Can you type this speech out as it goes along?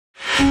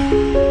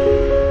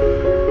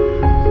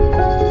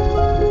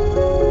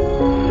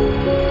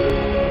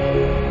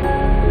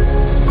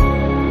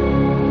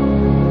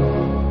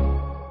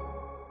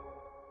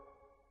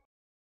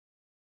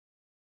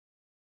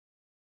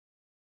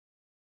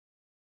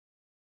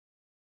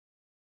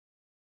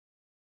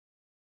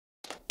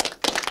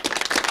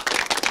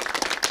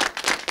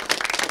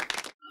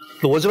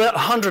There was about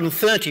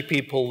 130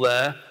 people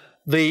there.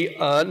 The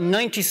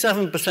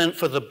 97%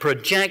 for the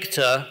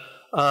projector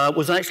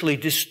was actually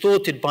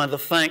distorted by the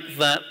fact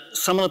that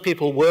some of the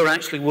people were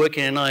actually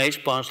working in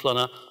IH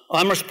Barcelona.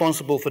 I'm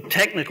responsible for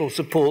technical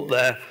support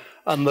there,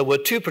 and there were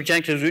 2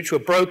 projectors which were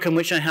broken,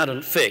 which I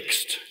hadn't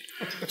fixed.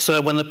 So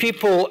when the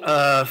people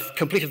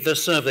completed their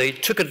survey,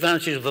 took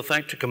advantage of the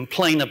fact to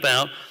complain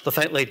about the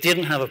fact they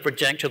didn't have a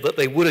projector, that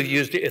they would have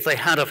used it if they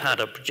had have had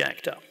a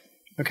projector.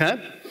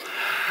 Okay?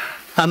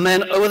 And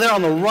then over there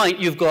on the right,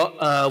 you've got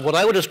what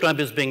I would describe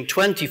as being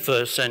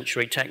 21st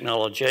century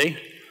technology,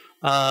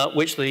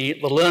 which the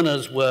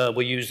learners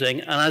were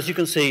using. And as you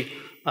can see,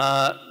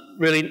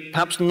 really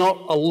perhaps not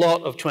a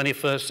lot of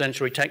 21st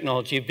century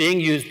technology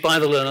being used by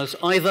the learners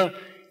either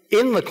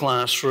in the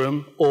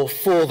classroom or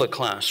for the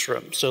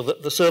classroom. So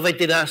the survey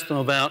did ask them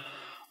about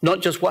not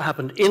just what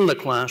happened in the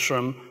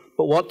classroom,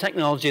 but what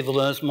technology the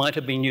learners might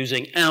have been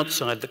using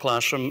outside the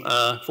classroom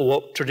for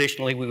what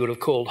traditionally we would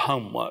have called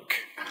homework.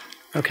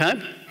 Okay?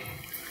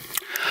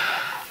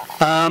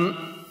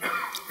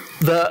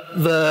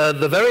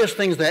 The various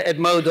things there,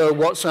 Edmodo,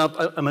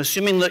 WhatsApp, I'm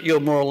assuming that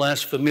you're more or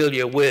less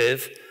familiar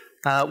with.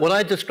 What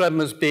I describe them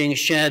as being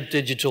shared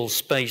digital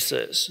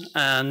spaces.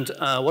 And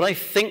what I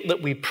think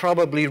that we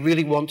probably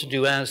really want to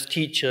do as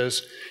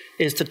teachers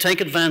is to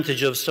take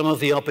advantage of some of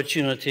the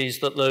opportunities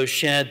that those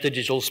shared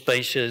digital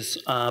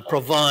spaces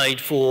provide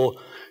for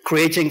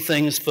creating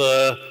things,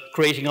 for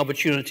creating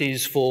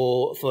opportunities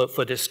for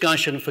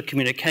discussion, for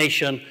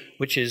communication,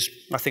 which is,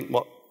 I think,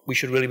 what we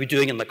should really be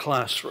doing in the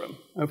classroom,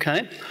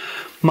 okay?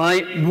 My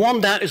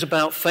one doubt is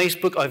about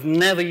Facebook. I've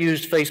never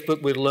used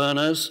Facebook with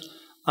learners.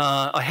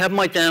 I have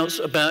my doubts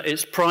about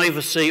its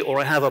privacy, or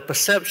I have a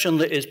perception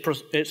that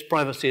its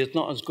privacy is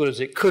not as good as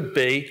it could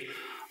be.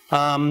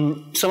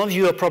 Some of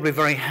you are probably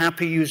very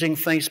happy using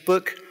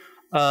Facebook.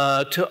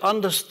 To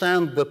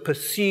understand the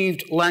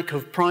perceived lack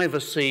of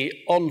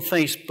privacy on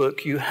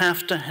Facebook, you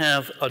have to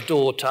have a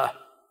daughter.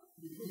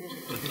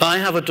 I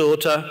have a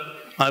daughter.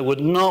 I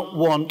would not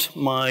want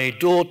my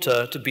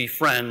daughter to be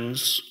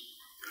friends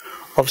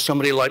of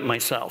somebody like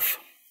myself,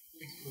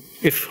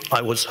 if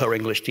I was her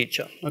English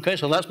teacher. Okay,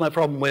 so that's my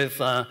problem with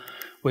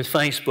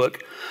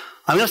Facebook.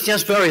 I'm going to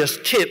suggest various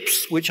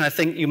tips, which I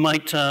think you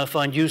might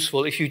find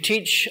useful. If you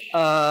teach,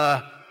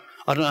 I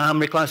don't know how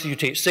many classes you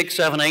teach, 6,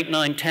 7, 8,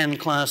 9, 10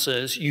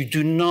 classes, you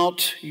do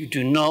not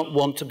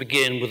want to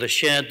begin with a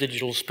shared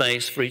digital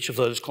space for each of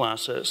those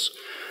classes.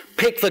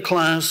 Pick the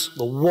class,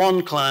 the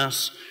one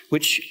class,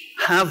 which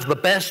have the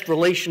best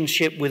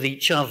relationship with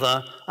each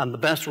other and the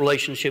best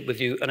relationship with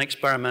you, and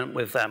experiment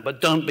with them.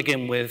 But don't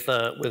begin with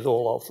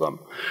all of them.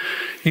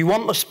 You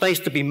want the space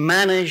to be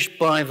managed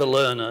by the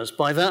learners.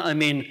 By that I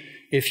mean,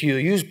 if you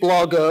use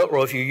Blogger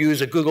or if you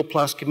use a Google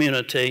Plus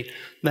community,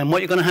 then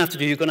what you're going to have to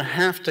do, you're going to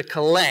have to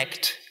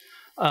collect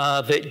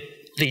the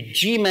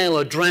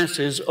Gmail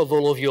addresses of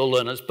all of your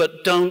learners.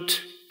 But don't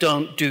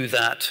do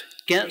that.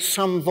 Get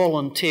some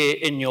volunteer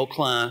in your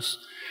class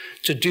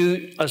to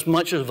do as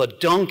much of the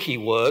donkey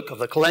work of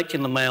the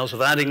collecting the mails,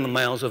 of adding the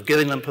mails, of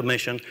giving them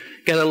permission.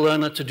 Get a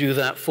learner to do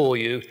that for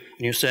you,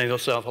 and you save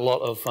yourself a lot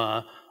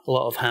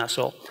of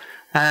hassle.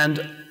 And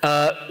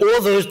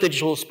all those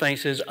digital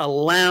spaces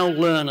allow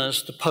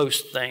learners to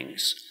post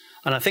things.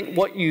 And I think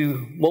what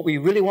we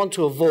really want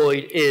to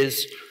avoid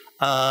is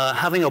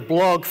having a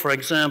blog, for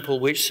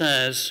example, which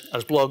says,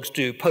 as blogs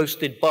do,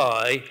 posted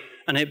by,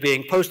 and it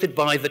being posted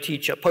by the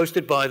teacher,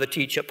 posted by the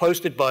teacher,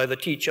 posted by the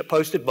teacher,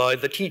 posted by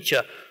the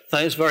teacher.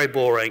 That is very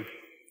boring,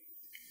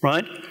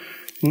 right?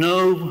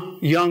 No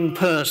young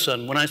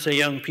person, when I say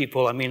young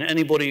people, I mean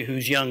anybody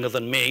who's younger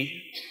than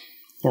me,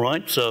 all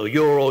right? So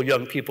you're all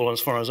young people as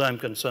far as I'm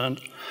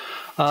concerned.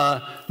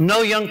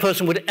 No young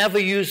person would ever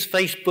use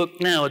Facebook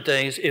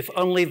nowadays if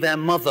only their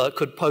mother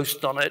could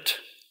post on it.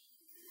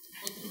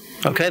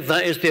 Okay,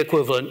 that is the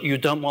equivalent. You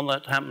don't want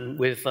that to happen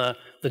with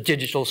the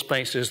digital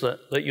spaces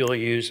that you're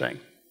using,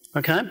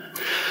 okay?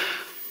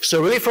 So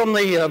really from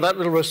that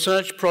little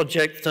research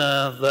project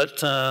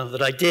that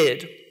I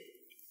did,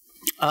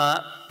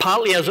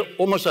 partly as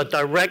almost a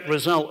direct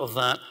result of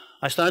that,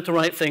 I started to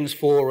write things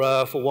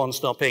for One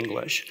Stop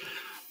English.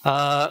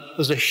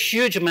 There's a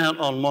huge amount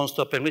on One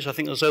Stop English. I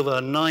think there's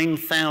over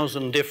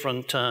 9,000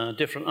 different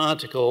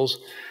articles.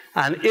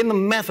 And in the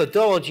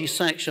methodology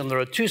section, there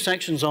are 2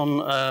 sections on,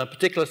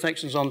 particular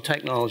sections on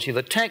technology.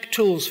 The tech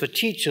tools for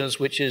teachers,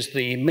 which is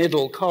the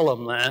middle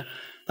column there,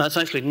 that's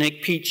actually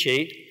Nick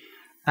Peachy.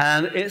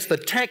 And it's the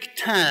tech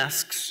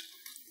tasks.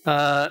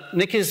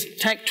 Nick is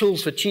tech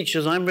tools for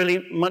teachers. I'm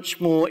really much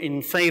more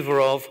in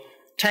favor of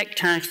tech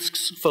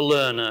tasks for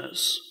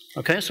learners.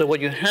 Okay, so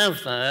what you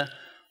have there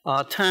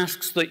are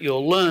tasks that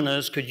your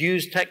learners could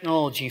use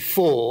technology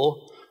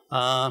for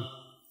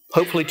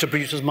hopefully to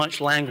produce as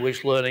much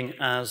language learning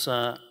as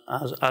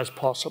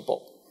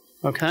possible.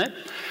 Okay?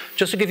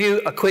 Just to give you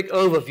a quick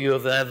overview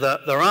of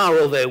that, there are,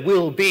 or there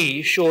will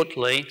be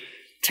shortly,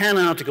 10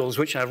 articles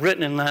which I've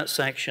written in that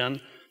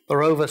section. There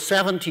are over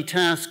 70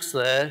 tasks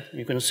there.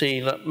 You can see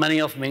that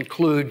many of them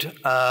include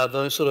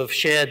those sort of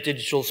shared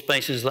digital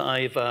spaces that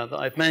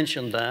I've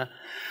mentioned there.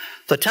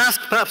 The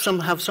tasks perhaps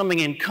have something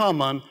in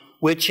common,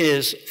 which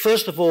is,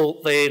 first of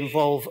all, they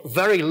involve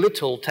very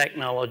little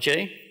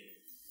technology.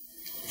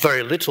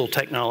 Very little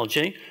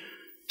technology.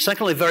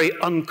 Secondly, very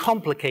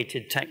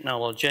uncomplicated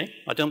technology.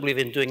 I don't believe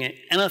in doing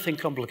anything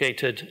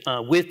complicated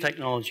with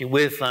technology,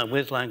 with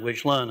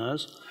language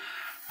learners.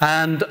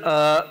 And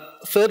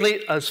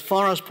thirdly, as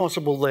far as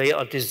possible, they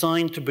are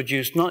designed to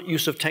produce not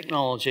use of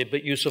technology,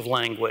 but use of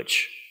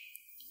language,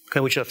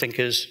 okay, which I think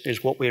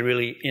is what we're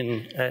really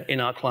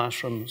in our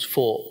classrooms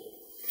for.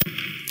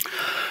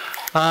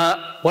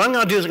 What I'm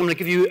going to do is I'm going to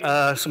give you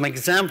some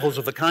examples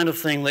of the kind of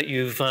thing that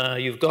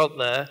you've got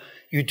there.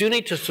 You do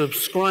need to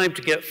subscribe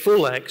to get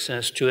full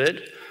access to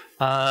it.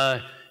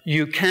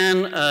 You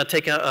can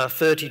take a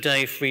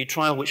 30-day free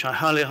trial, which I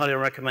highly, highly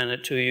recommend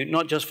it to you,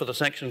 not just for the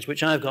sections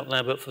which I've got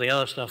there, but for the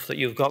other stuff that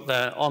you've got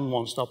there on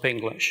One Stop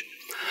English.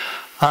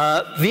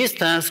 These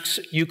tasks,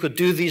 you could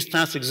do these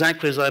tasks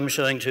exactly as I'm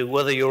showing to,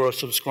 whether you're a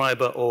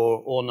subscriber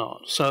or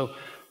not. So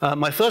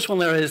my first one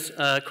there is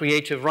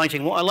creative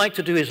writing. What I like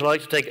to do is I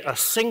like to take a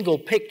single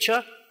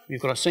picture.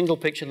 You've got a single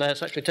picture there.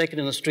 It's actually taken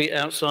in the street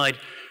outside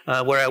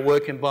where I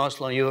work in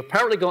Barcelona. You've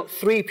apparently got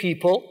 3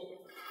 people.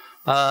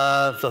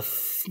 The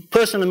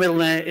person in the middle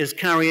there is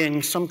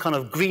carrying some kind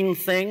of green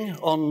thing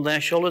on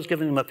their shoulders,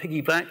 giving them a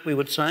piggyback, we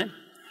would say.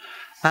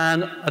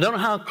 And I don't know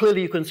how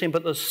clearly you can see him,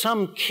 but there's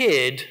some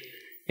kid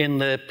in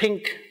the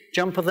pink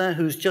jumper there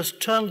who's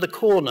just turned the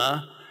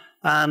corner,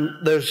 and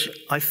there's,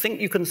 I think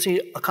you can see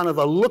a kind of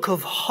a look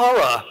of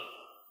horror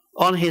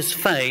on his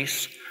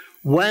face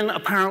when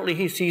apparently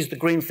he sees the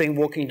green thing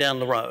walking down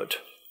the road.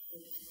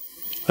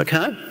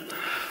 Okay?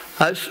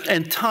 It's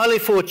an entirely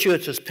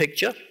fortuitous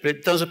picture, but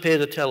it does appear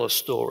to tell a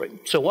story.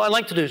 So what I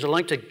like to do is I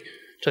like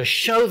to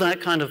show that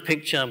kind of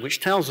picture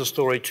which tells a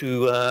story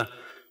to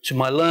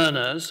my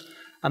learners,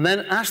 and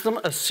then ask them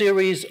a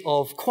series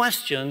of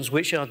questions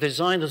which are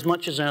designed as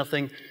much as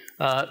anything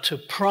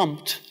to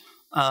prompt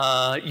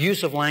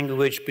use of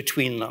language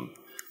between them.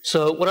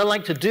 So what I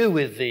like to do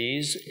with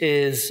these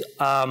is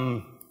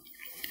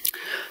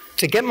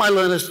to get my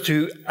learners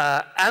to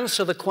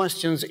answer the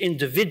questions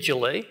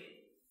individually.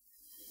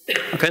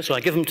 Okay, so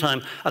I give them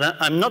time. And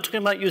I'm not talking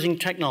about using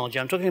technology.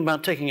 I'm talking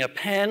about taking a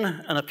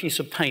pen and a piece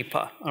of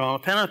paper. And on a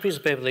pen and a piece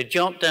of paper, they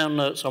jot down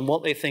notes on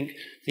what they think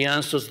the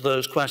answers to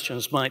those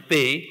questions might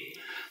be.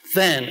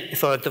 Then,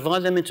 if I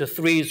divide them into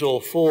 3s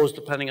or 4s,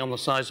 depending on the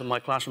size of my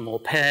classroom, or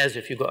pairs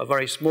if you've got a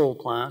very small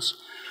class,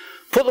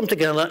 put them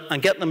together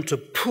and get them to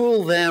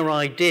pool their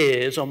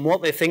ideas on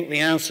what they think the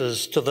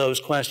answers to those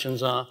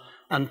questions are,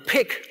 and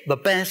pick the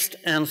best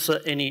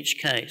answer in each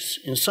case.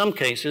 In some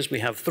cases,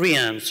 we have 3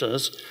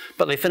 answers,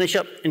 but they finish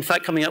up, in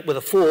fact, coming up with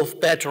a 4th,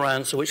 better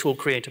answer, which will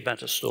create a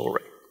better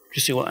story. Do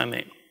you see what I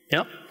mean?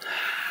 Yeah?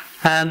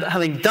 And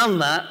having done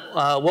that,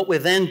 what we're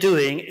then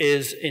doing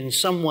is, in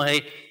some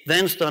way,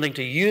 then starting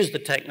to use the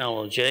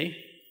technology,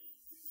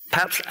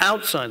 perhaps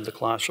outside the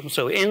classroom.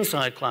 So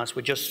inside class,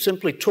 we're just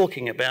simply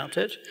talking about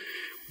it.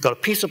 We've got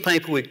a piece of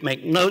paper, we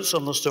make notes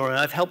on the story.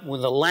 I've helped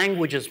with the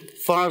language as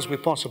far as we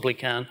possibly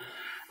can.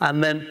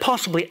 And then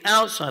possibly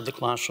outside the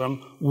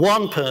classroom,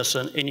 one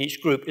person in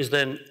each group is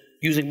then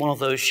using one of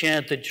those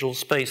shared digital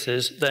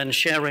spaces, then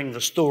sharing the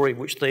story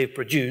which they've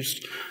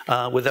produced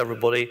with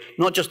everybody,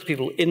 not just the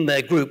people in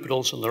their group, but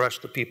also the rest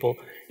of the people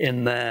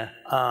in the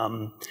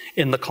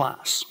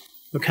class.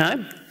 Okay?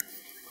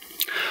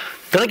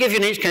 Going to give you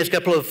in each case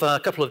a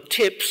couple of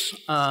tips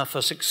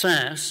for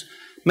success.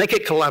 Make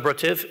it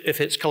collaborative. If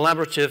it's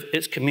collaborative,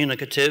 it's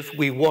communicative.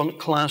 We want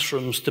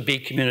classrooms to be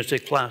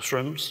communicative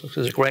classrooms. This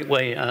is a great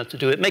way to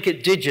do it. Make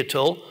it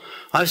digital.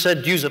 I've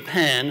said use a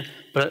pen,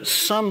 but at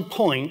some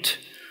point,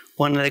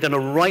 when they're going to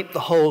write the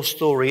whole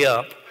story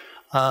up,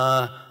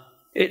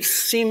 it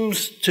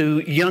seems to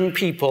young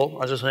people,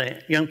 as I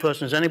say, young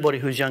person is anybody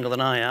who's younger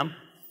than I am,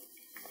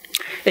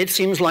 it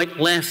seems like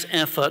less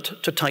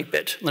effort to type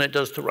it than it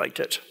does to write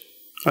it.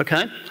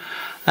 Okay?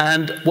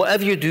 And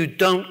whatever you do,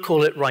 don't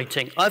call it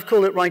writing. I've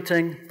called it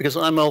writing because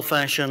I'm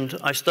old-fashioned.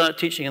 I started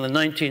teaching in the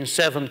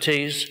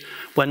 1970s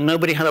when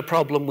nobody had a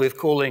problem with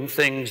calling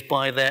things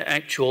by their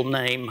actual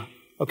name.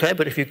 Okay?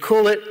 But if you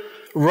call it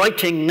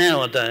writing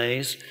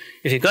nowadays,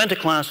 if you go into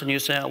class and you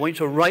say, I want you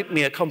to write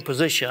me a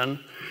composition,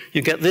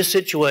 you get this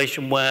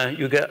situation where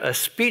you get a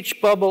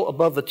speech bubble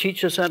above the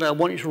teacher's head, I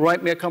want you to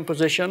write me a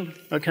composition,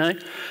 okay?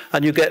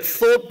 And you get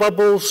thought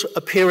bubbles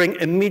appearing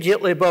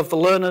immediately above the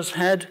learner's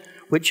head,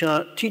 which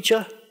are,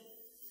 teacher,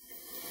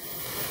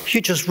 you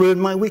just ruined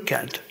my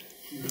weekend,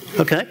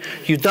 okay?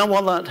 You don't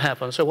want that to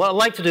happen. So what I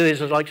like to do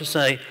is I'd like to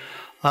say,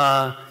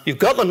 you've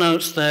got the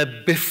notes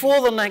there.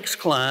 Before the next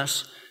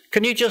class,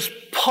 can you just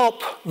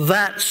pop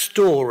that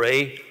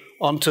story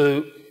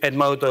onto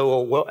Edmodo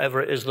or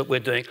whatever it is that we're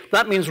doing?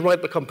 That means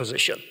write the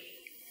composition,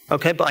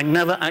 Okay, but I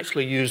never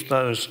actually use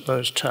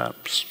those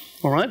terms,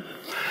 all right?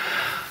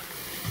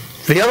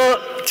 The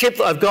other tip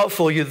that I've got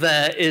for you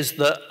there is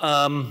that,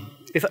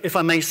 if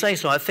I may say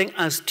so, I think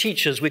as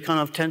teachers we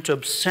kind of tend to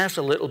obsess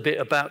a little bit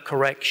about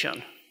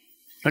correction,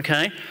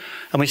 okay?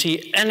 And we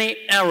see any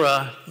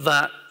error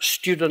that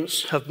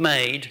students have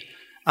made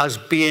as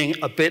being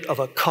a bit of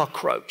a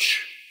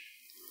cockroach,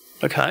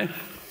 okay?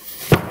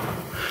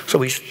 So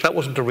that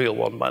wasn't a real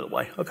one, by the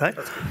way, okay?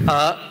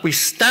 We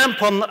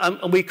stamp on,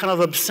 and we kind of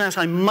obsess,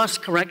 I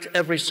must correct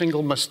every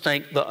single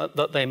mistake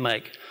that they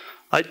make.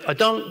 I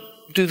don't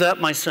do that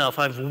myself.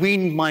 I've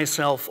weaned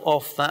myself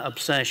off that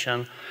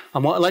obsession.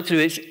 And what I like to do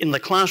is, in the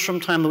classroom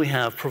time that we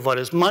have, provide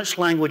as much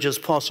language as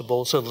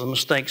possible so that the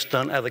mistakes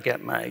don't ever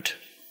get made.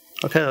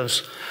 Okay,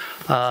 there's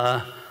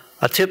a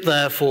tip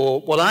there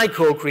for what I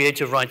call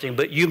creative writing,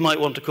 but you might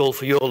want to call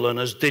for your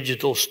learners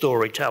digital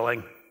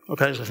storytelling.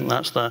 Okay, so I think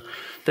that's the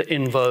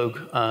in vogue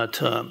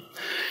term.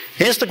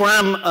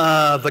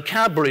 Instagram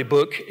vocabulary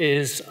book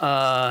is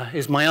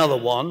my other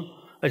one.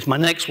 It's my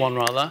next one,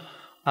 rather.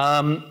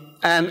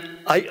 And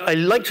I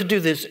like to do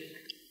this.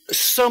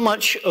 So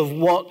much of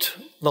what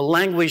the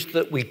language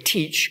that we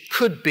teach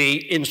could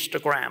be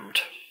Instagrammed.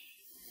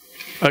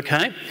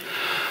 Okay?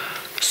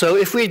 So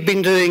if we've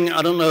been doing,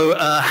 I don't know,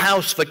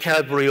 house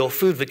vocabulary or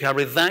food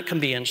vocabulary, that can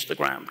be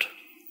Instagrammed.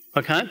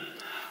 Okay?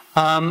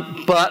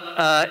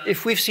 But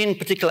if we've seen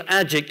particular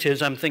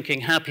adjectives, I'm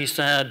thinking happy,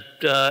 sad,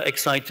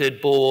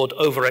 excited, bored,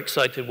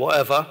 overexcited,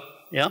 whatever,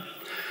 yeah?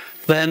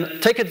 Then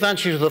take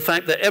advantage of the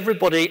fact that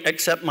everybody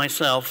except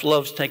myself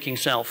loves taking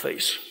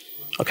selfies.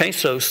 Okay,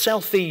 so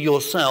selfie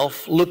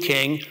yourself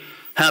looking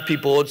happy,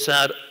 bored,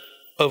 sad,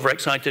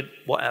 overexcited,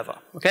 whatever.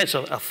 Okay,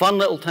 so a fun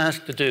little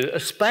task to do,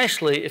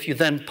 especially if you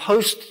then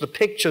post the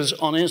pictures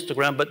on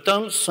Instagram, but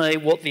don't say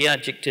what the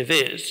adjective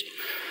is,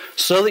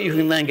 so that you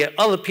can then get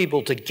other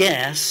people to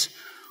guess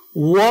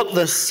what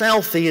the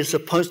selfie is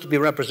supposed to be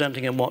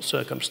representing in what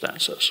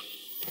circumstances.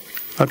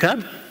 Okay?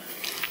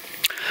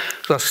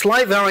 So a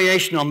slight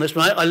variation on this.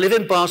 I live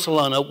in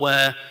Barcelona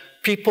where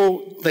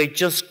people, they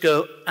just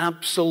go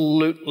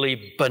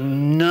absolutely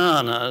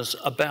bananas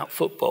about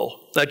football.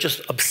 They're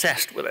just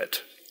obsessed with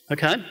it.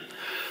 Okay?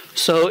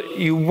 So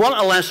you want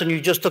a lesson,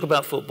 you just talk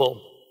about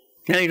football.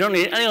 You don't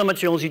need any other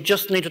materials, you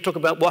just need to talk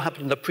about what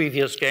happened in the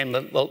previous game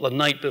the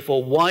night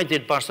before. Why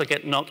did Barca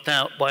get knocked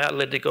out by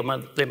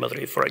Atletico de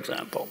Madrid, for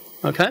example?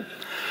 Okay?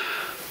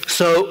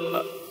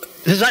 So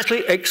this is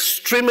actually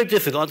extremely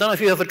difficult. I don't know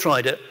if you ever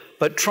tried it,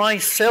 but try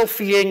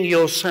selfieing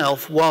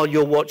yourself while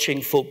you're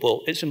watching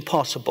football. It's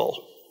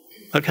impossible.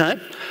 Okay?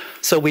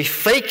 So we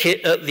fake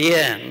it at the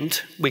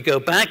end. We go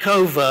back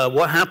over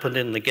what happened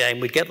in the game.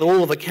 We get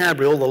all the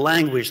vocabulary, all the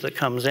language that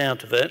comes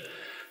out of it.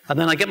 And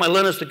then I get my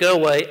learners to go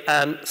away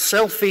and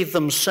selfie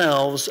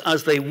themselves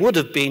as they would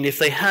have been if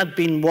they had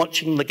been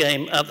watching the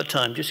game at the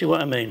time. Do you see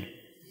what I mean?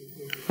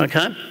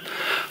 Okay?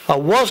 I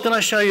was going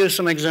to show you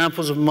some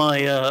examples of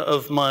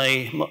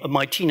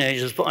my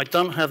teenagers, but I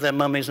don't have their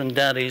mummies and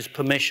daddies'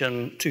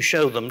 permission to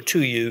show them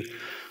to you.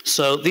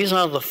 So these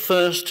are the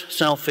first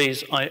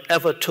selfies I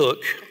ever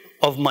took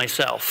of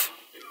myself.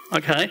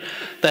 Okay?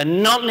 They're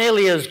not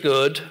nearly as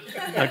good.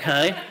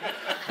 Okay?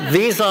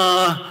 These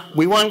are,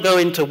 we won't go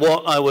into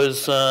what I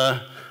was,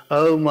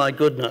 oh my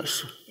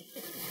goodness.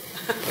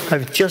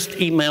 I've just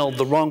emailed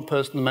the wrong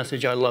person the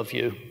message, I love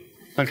you.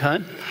 Okay?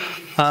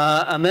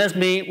 And there's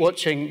me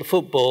watching the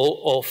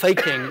football, or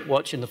faking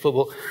watching the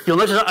football. You'll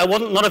notice I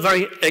wasn't not a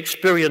very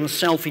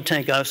experienced selfie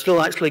taker. I've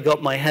still actually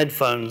got my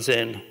headphones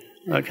in.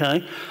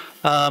 Okay?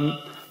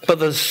 But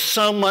there's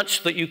so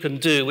much that you can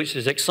do, which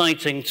is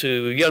exciting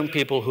to young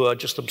people who are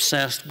just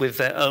obsessed with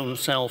their own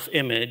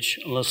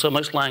self-image. And there's so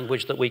much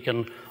language that we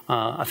can,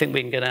 I think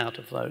we can get out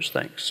of those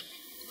things.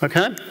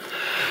 Okay?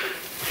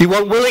 You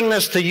want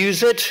willingness to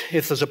use it.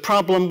 If there's a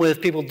problem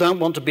with people don't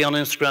want to be on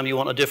Instagram, you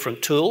want a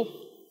different tool.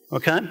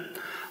 Okay?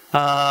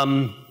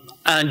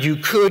 And you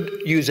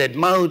could use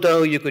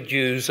Edmodo, you could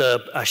use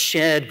a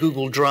shared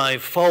Google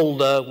Drive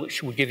folder,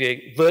 which would give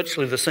you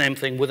virtually the same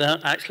thing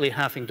without actually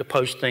having to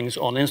post things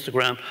on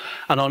Instagram.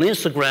 And on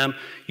Instagram,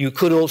 you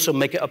could also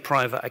make it a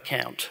private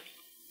account.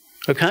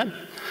 Okay?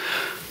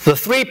 The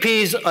 3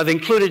 Ps I've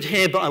included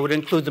here, but I would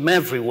include them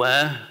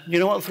everywhere. You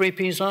know what the 3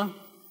 Ps are?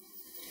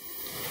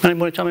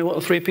 Anybody tell me what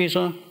the 3 Ps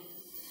are?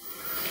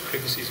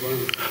 Privacy is one of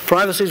them.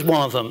 Privacy is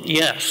one of them,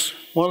 yes.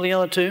 What are the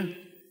other 2?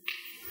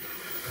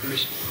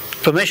 Permission.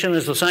 Permission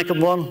is the second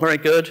one, very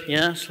good,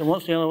 yes. And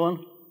what's the other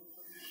one?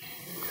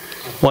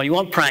 Well, you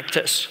want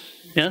practice,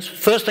 yes.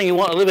 First thing, you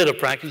want a little bit of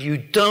practice. You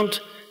don't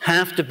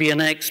have to be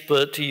an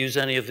expert to use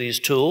any of these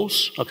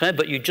tools, okay?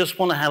 But you just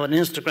want to have an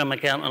Instagram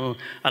account,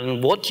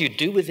 and what do you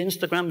do with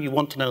Instagram? You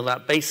want to know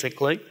that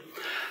basically.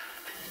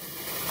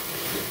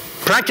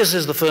 Practice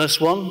is the first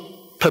one.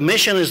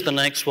 Permission is the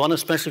next one,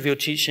 especially if you're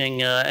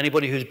teaching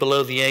anybody who's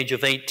below the age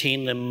of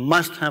 18. They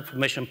must have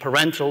permission,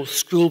 parental,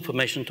 school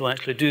permission to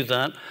actually do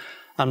that.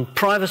 And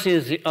privacy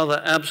is the other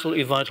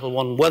absolutely vital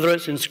one, whether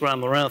it's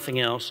Instagram or anything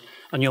else.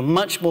 And you're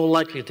much more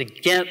likely to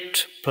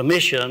get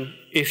permission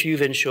if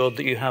you've ensured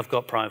that you have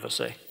got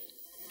privacy.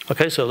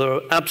 Okay, so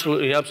they're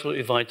absolutely,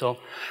 absolutely vital.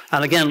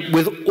 And again,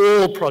 with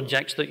all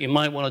projects that you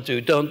might want to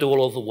do, don't do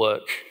all of the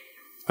work.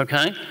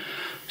 Okay?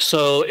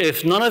 So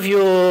if none of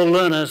your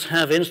learners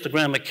have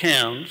Instagram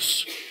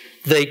accounts,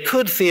 they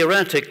could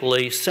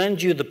theoretically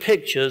send you the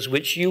pictures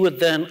which you would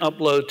then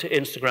upload to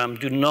Instagram.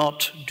 Do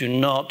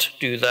not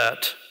do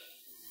that.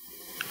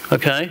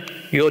 Okay?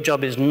 Your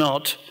job is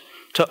not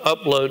to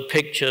upload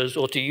pictures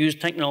or to use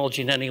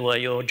technology in any way.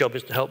 Your job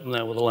is to help them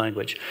there with the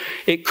language.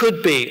 It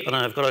could be, and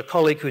I've got a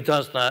colleague who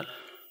does that,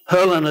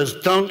 her learners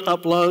don't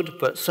upload,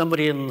 but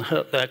somebody in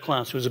their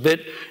class who's a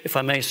bit, if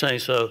I may say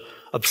so,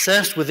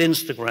 obsessed with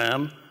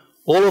Instagram.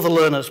 All of the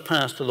learners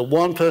pass to the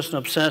one person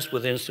obsessed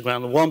with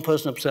Instagram. The one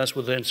person obsessed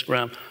with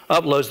Instagram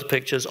uploads the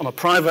pictures on a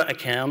private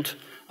account,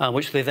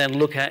 which they then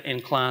look at in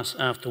class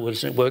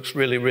afterwards. It works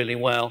really, really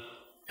well,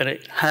 and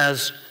it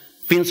has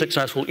been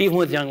successful, even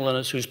with young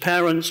learners whose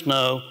parents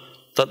know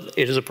that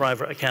it is a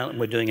private account and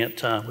we're doing it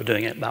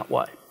that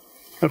way.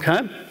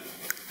 Okay?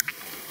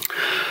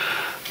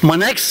 My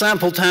next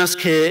sample task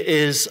here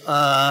is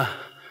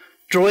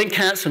drawing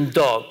cats and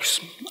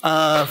dogs.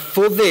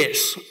 For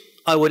this,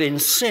 I would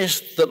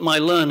insist that my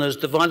learners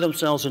divide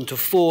themselves into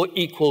 4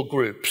 equal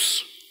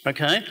groups.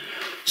 Okay?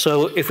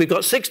 So if we've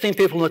got 16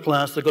 people in the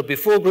class, there have got to be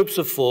 4 groups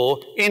of 4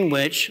 in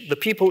which the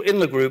people in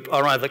the group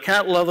are either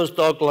cat lovers,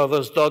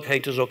 dog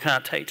haters, or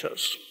cat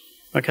haters.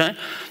 Okay?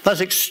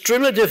 That's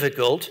extremely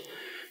difficult.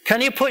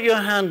 Can you put your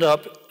hand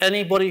up,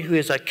 anybody who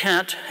is a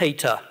cat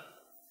hater?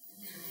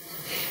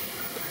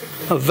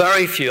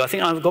 Very few. I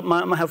think I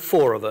might have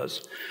 4 of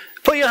us.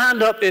 Put your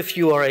hand up if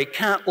you are a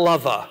cat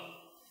lover.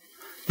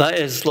 That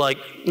is like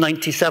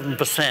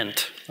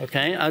 97%,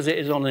 okay, as it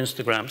is on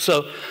Instagram.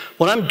 So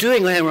what I'm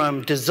doing here,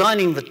 I'm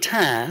designing the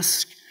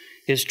task,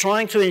 is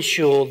trying to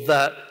ensure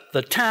that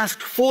the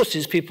task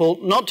forces people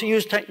not to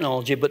use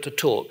technology, but to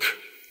talk.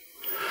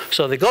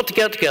 So they've got to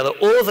get together,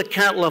 all the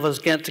cat lovers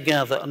get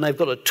together, and they've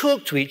got to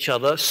talk to each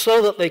other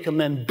so that they can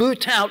then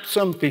boot out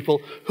some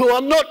people who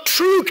are not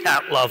true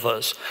cat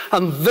lovers.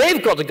 And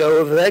they've got to go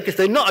over there, because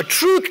they're not a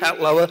true cat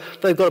lover,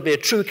 they've got to be a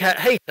true cat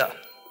hater.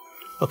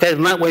 Okay,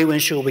 and that way we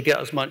ensure we get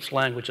as much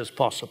language as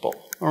possible,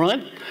 all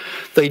right?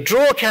 They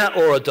draw a cat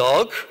or a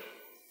dog.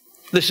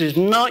 This is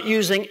not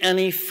using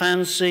any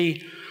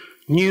fancy,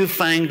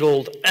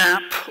 newfangled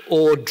app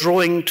or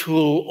drawing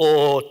tool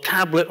or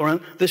tablet or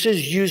anything. This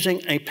is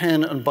using a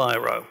pen and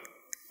biro,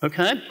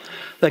 okay?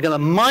 They're going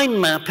to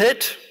mind map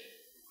it,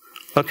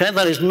 okay?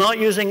 That is not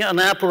using an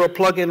app or a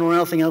plugin or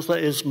anything else. That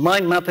is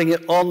mind mapping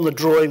it on the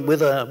drawing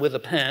with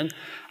a pen,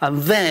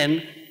 and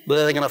then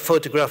they're going to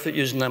photograph it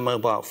using their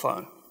mobile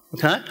phone.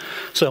 Okay?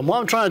 So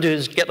what I'm trying to do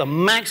is get the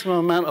maximum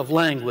amount of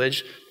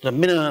language, the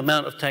minimum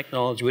amount of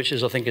technology, which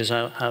is, I think, is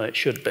how it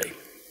should be.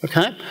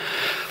 Okay?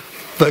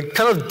 The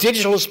kind of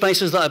digital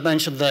spaces that I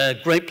mentioned there,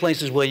 great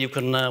places where you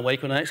can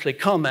actually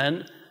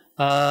comment.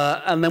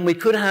 And then we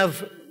could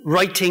have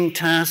writing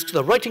tasks.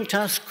 The writing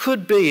task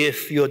could be,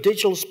 if your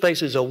digital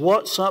space is a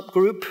WhatsApp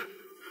group,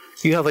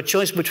 you have a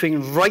choice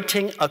between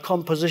writing a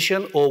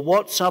composition or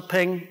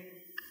WhatsApping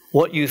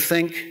what you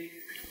think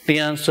the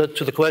answer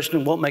to the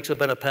question, what makes a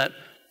better pet.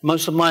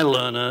 Most of my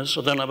learners,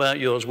 I don't know about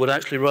yours, would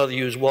actually rather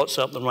use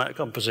WhatsApp than write a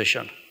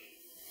composition.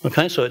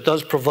 Okay, so it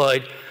does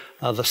provide,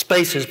 the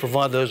spaces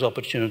provide those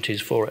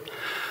opportunities for it.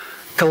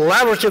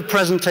 Collaborative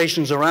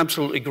presentations are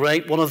absolutely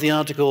great. One of the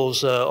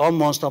articles on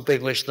One Stop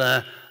English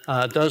there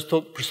does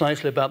talk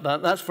precisely about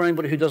that. That's for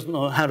anybody who doesn't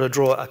know how to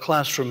draw a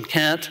classroom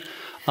cat.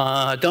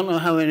 I don't know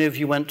how many of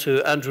you went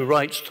to Andrew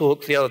Wright's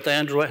talk the other day.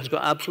 Andrew Wright has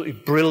got absolutely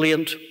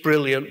brilliant,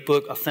 brilliant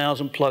book,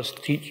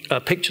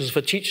 1,000+ pictures for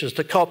teachers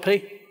to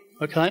copy.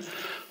 Okay?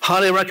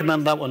 Highly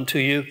recommend that one to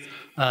you.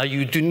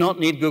 You do not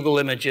need Google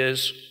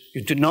Images.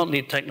 You do not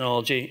need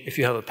technology if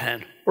you have a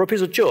pen, or a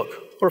piece of chalk,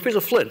 or a piece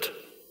of flint,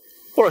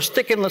 or a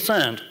stick in the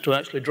sand to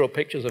actually draw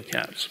pictures of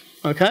cats.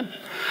 Okay?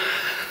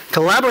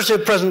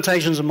 Collaborative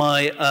presentations are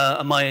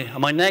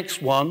my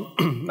next one.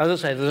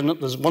 As I say,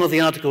 there's one of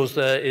the articles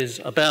there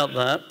is about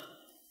that.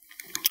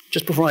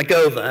 Just before I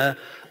go there,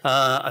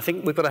 I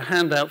think we've got a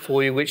handout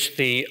for you, which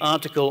the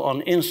article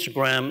on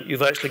Instagram,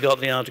 you've actually got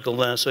the article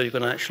there, so you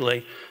can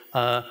actually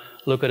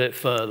look at it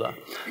further.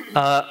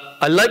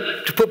 I like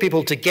to put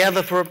people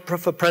together for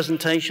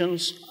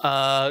presentations.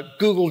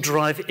 Google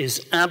Drive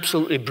is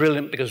absolutely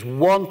brilliant because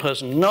one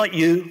person, not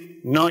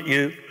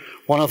you,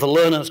 one of the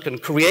learners can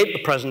create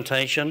the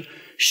presentation,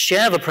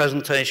 share the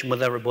presentation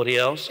with everybody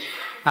else,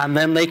 and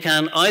then they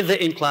can, either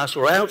in class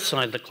or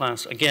outside the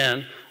class,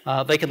 again,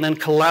 they can then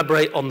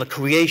collaborate on the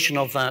creation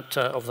of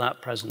that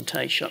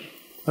presentation.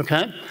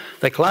 Okay?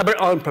 They collaborate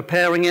on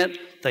preparing it.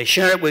 They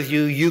share it with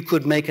you. You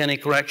could make any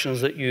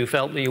corrections that you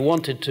felt that you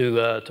wanted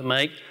to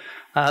make.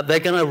 They're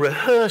going to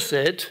rehearse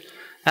it,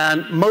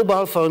 and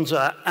mobile phones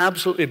are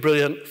absolutely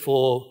brilliant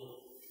for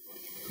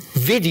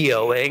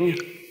videoing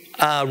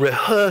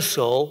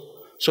rehearsal,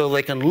 so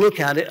they can look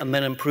at it and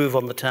then improve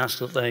on the task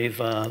that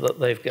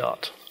they've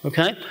got.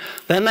 Okay?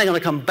 Then they're going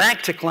to come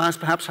back to class,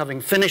 perhaps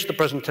having finished the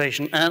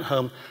presentation at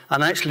home,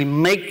 and actually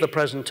make the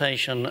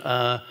presentation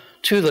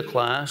to the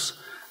class.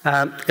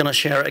 and going to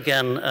share it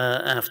again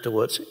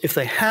afterwards. If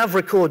they have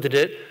recorded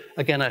it,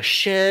 again, a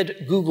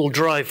shared Google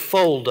Drive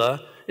folder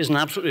is an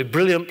absolutely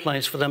brilliant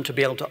place for them to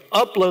be able to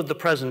upload the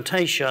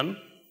presentation.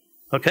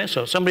 Okay,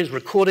 so somebody's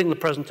recording the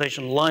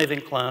presentation live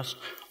in class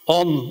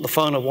on the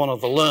phone of one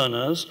of the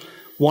learners.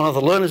 One of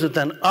the learners is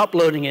then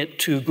uploading it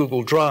to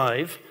Google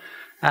Drive.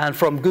 And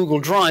from Google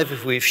Drive,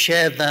 if we've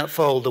shared that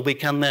folder, we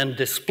can then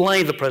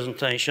display the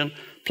presentation,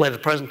 play the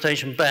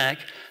presentation back,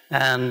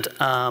 and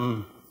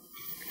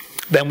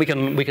then we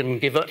can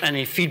give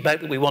any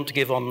feedback that we want to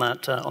give on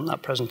that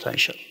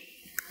presentation.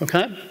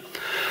 Okay?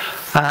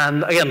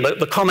 And again,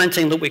 the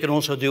commenting that we can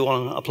also do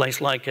on a place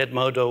like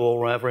Edmodo or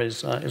wherever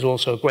is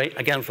also great,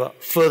 again, for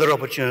further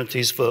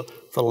opportunities for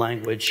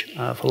language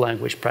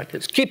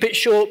practice. Keep it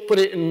short, put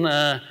it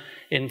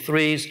in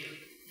threes,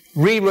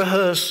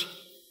 re-rehearse,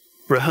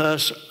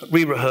 rehearse,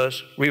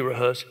 re-rehearse,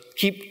 re-rehearse,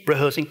 keep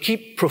rehearsing,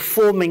 keep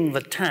performing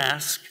the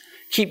task,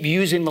 keep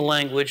using the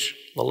language,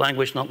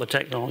 not the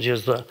technology,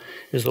 is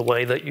the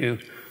way that you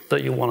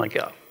want to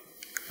go.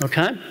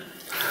 Okay?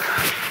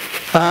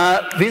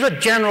 These are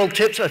general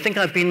tips. I think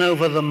I've been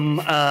over them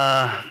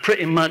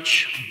pretty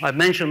much. I've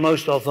mentioned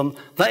most of them.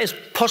 That is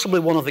possibly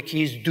one of the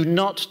keys. Do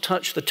not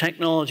touch the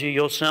technology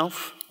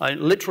yourself. I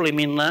literally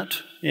mean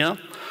that, yeah?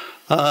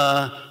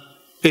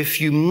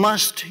 If you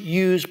must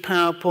use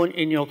PowerPoint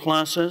in your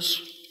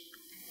classes,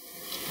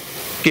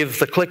 give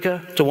the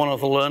clicker to one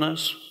of the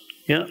learners.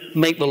 Yeah?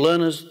 Make the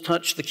learners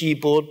touch the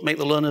keyboard. Make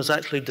the learners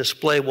actually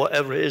display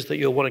whatever it is that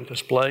you're wanting to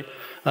display.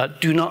 I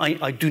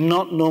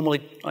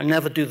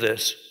never do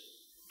this.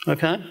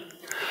 Okay?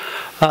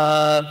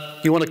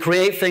 You want to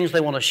create things,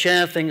 they want to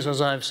share things,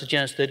 as I've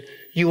suggested.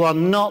 You are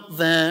not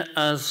there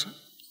as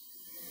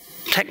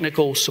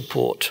technical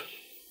support.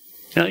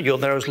 You know, you're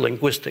there as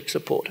linguistic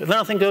support. If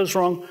anything goes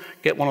wrong,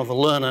 get one of the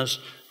learners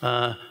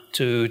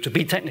to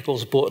be technical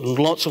support. And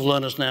lots of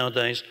learners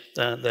nowadays,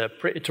 they're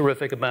pretty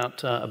terrific about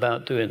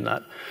doing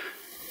that.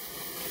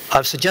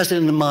 I've suggested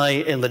in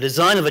the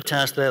design of a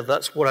task there,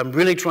 that's what I'm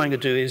really trying to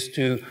do, is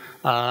to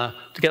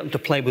get them to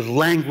play with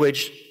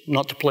language,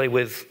 not to play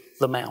with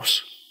the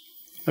mouse.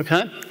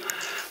 Okay?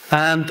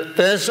 And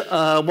there's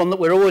one that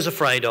we're always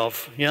afraid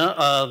of.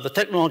 Yeah? The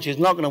technology is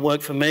not going to work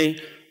for me.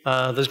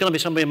 There's going to be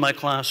somebody in my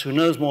class who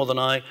knows more than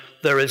I.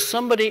 There is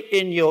somebody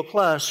in your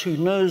class who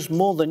knows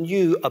more than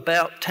you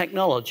about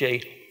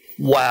technology.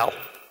 Wow.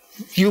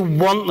 You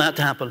want that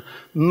to happen.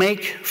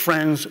 Make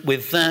friends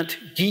with that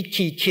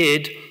geeky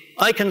kid.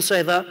 I can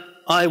say that.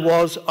 I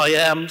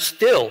am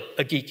still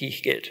a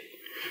geeky kid.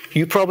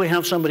 You probably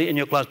have somebody in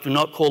your class, do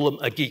not call them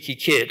a geeky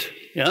kid.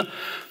 Yeah?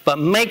 But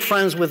make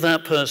friends with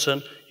that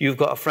person. You've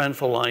got a friend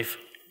for life.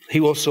 He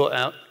will sort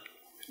out,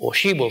 or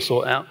she will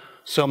sort out,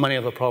 so many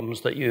of the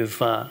problems that you've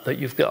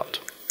got.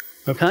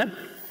 Okay?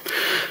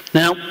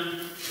 Now,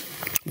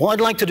 what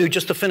I'd like to do,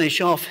 just to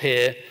finish off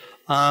here,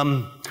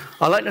 I'd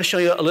like to show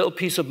you a little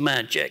piece of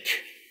magic.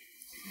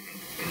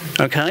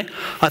 Okay?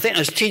 I think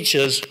as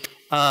teachers,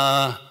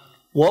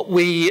 what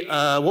we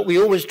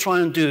always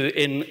try and do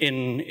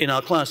in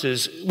our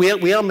classes,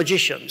 we are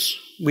magicians.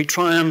 We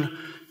try and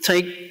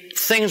take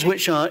things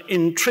which are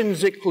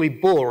intrinsically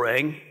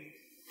boring,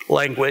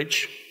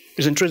 language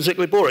is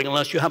intrinsically boring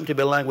unless you happen to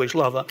be a language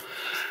lover,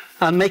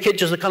 and make it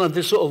just a kind of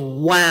this sort of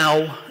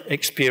wow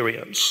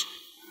experience.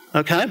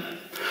 Okay?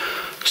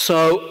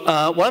 So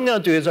what I'm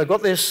going to do is I've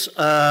got this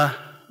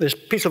this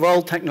piece of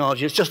old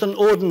technology. It's just an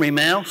ordinary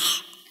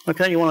mouse.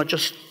 Okay? You want to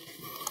just,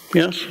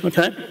 yes?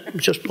 Okay?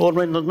 It's just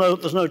ordinary.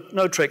 There's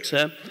no tricks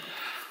here.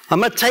 I'm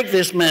going to take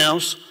this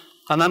mouse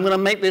and I'm going to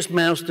make this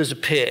mouse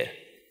disappear.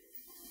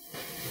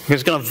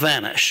 It's going to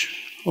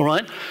vanish. All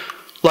right?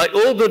 Like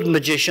all good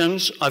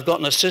magicians, I've got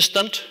an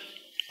assistant,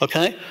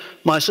 okay?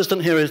 My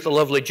assistant here is the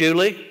lovely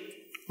Julie,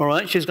 all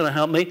right? She's going to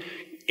help me.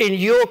 In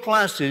your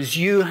classes,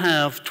 you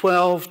have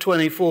 12,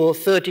 24,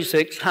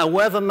 36,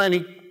 however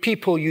many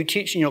people you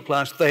teach in your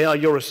class, they are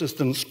your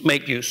assistants.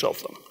 Make use of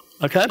them,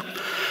 okay?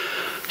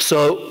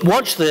 So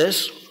watch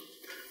this.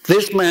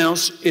 This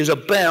mouse is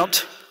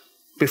about,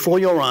 before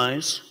your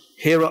eyes,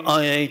 here at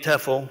IA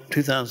TEFL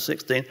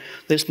 2016,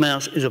 this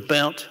mouse is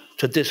about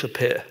to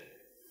disappear.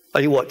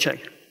 Are you watching?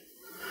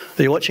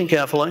 Are you watching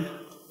carefully?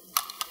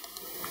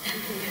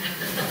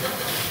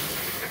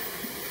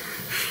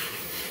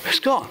 It's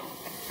gone.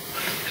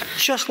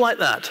 Just like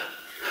that.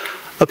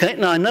 Okay,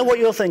 now I know what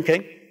you're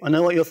thinking. I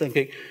know what you're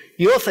thinking.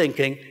 You're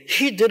thinking,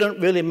 he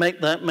didn't really make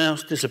that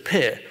mouse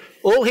disappear.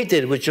 All he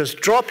did was just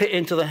drop it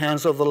into the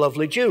hands of the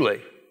lovely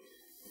Julie.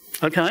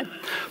 Okay?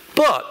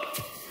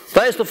 But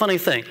that is the funny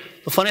thing.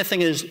 The funny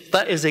thing is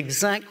that is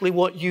exactly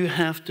what you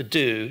have to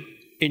do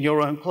in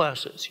your own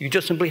classes. You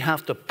just simply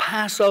have to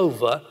pass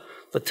over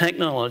the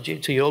technology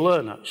to your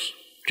learners.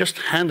 Just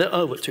hand it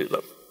over to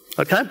them,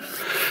 okay?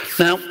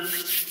 Now,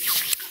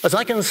 as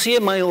I can see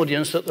in my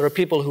audience that there are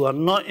people who are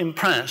not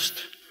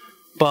impressed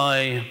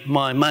by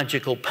my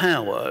magical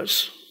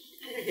powers,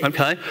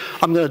 okay,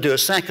 I'm going to do a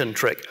second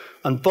trick.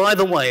 And by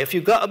the way, if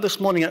you got up this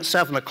morning at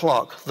 7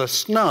 o'clock, the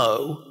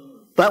snow,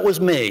 that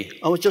was me.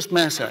 I was just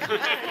messing,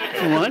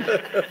 all right?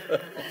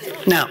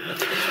 Now,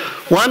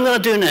 what I'm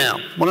going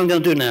to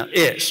do now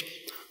is,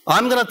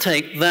 I'm going to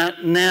take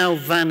that now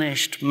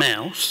vanished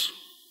mouse.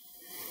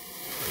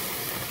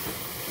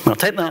 I'll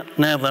take that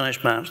now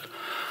vanished mouse.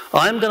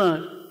 I'm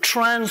going to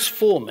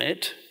transform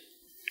it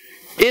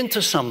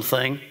into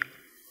something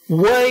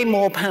way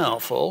more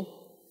powerful,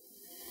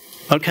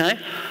 okay?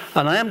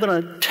 And I am going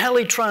to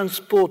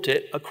teletransport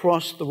it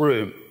across the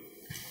room.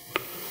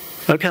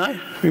 Okay?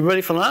 You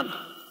ready for that?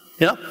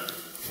 Yeah?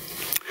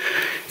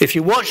 If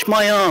you watch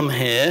my arm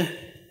here,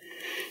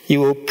 you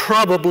will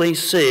probably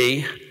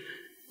see,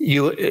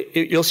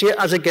 you'll see it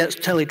as it gets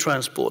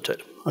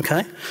teletransported,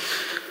 okay?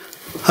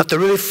 I have to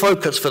really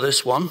focus for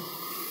this one,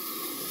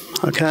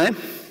 okay?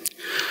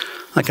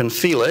 I can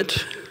feel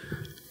it.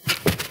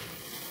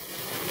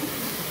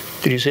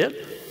 Did you see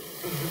it?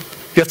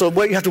 You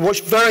have to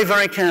watch very,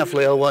 very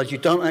carefully, otherwise you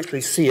don't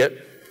actually see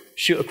it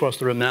shoot across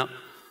the room. Now,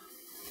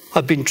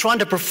 I've been trying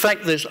to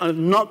perfect this. I've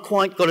not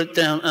quite got it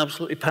down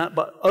absolutely pat,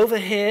 but over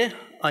here,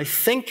 I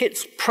think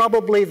it's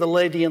probably the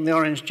lady in the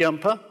orange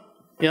jumper,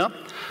 yeah?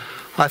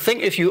 I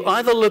think if you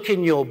either look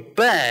in your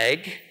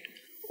bag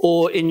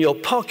or in your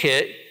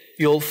pocket,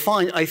 you'll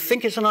find, I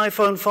think it's an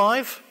iPhone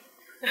 5.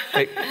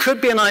 It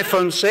could be an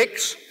iPhone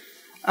 6.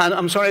 And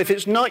I'm sorry, if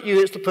it's not you,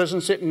 it's the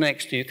person sitting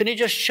next to you. Can you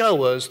just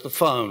show us the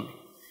phone?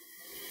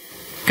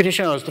 Can you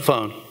show us the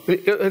phone?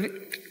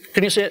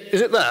 Can you see it?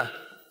 Is it there?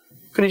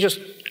 Can you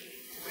just...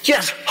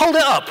 Yes, hold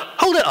it up.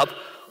 Hold it up.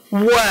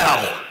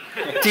 Wow.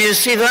 Do you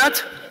see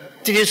that?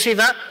 Did you see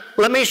that?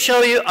 Let me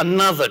show you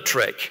another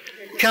trick.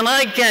 Can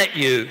I get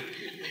you?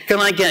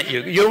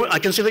 I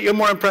can see that you're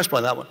more impressed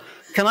by that one.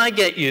 Can I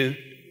get you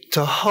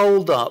to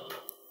hold up,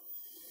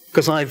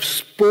 because I've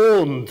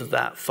spawned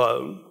that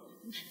phone,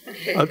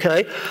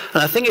 okay?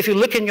 And I think if you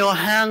look in your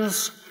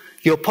hands,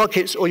 your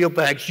pockets, or your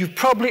bags, you've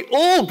probably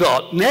all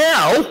got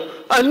now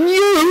a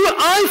new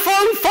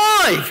iPhone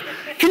 5.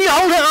 Can you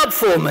hold it up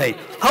for me?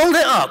 Hold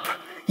it up.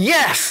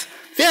 Yes.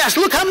 Yes,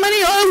 look how many.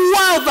 Oh,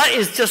 wow, that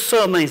is just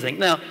so amazing.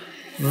 Now,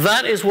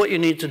 that is what you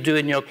need to do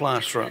in your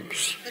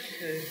classrooms.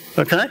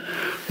 Okay?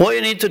 What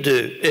you need to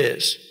do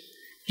is,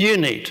 you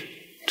need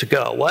to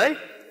go away.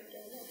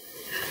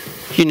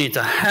 You need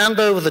to hand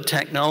over the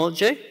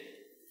technology.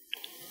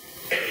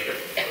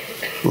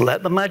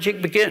 Let the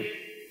magic begin.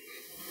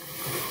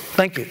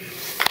 Thank you.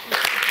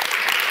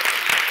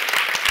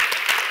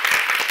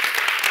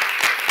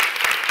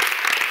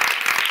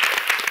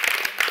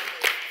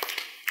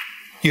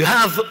 You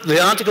have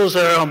the articles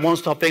there on One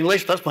Stop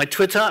English. That's my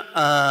Twitter.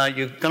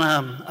 You're going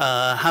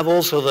to have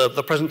also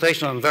the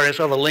presentation and various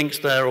other links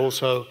there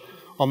also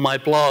on my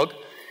blog.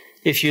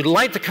 If you'd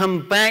like to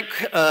come back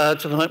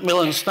to the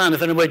Macmillan stand,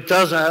 if anybody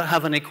does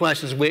have any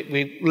questions,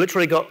 we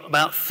literally got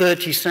about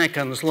 30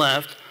 seconds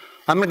left.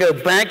 I'm going to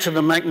go back to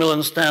the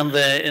Macmillan stand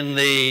there in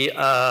the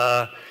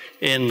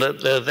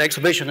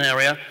exhibition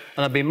area,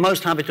 and I'd be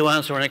most happy to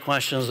answer any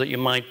questions that you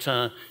might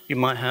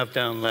have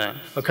down there.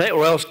 Okay,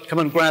 or else come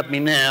and grab me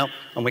now,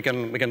 and we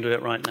can do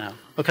it right now.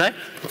 Okay,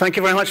 thank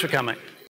you very much for coming.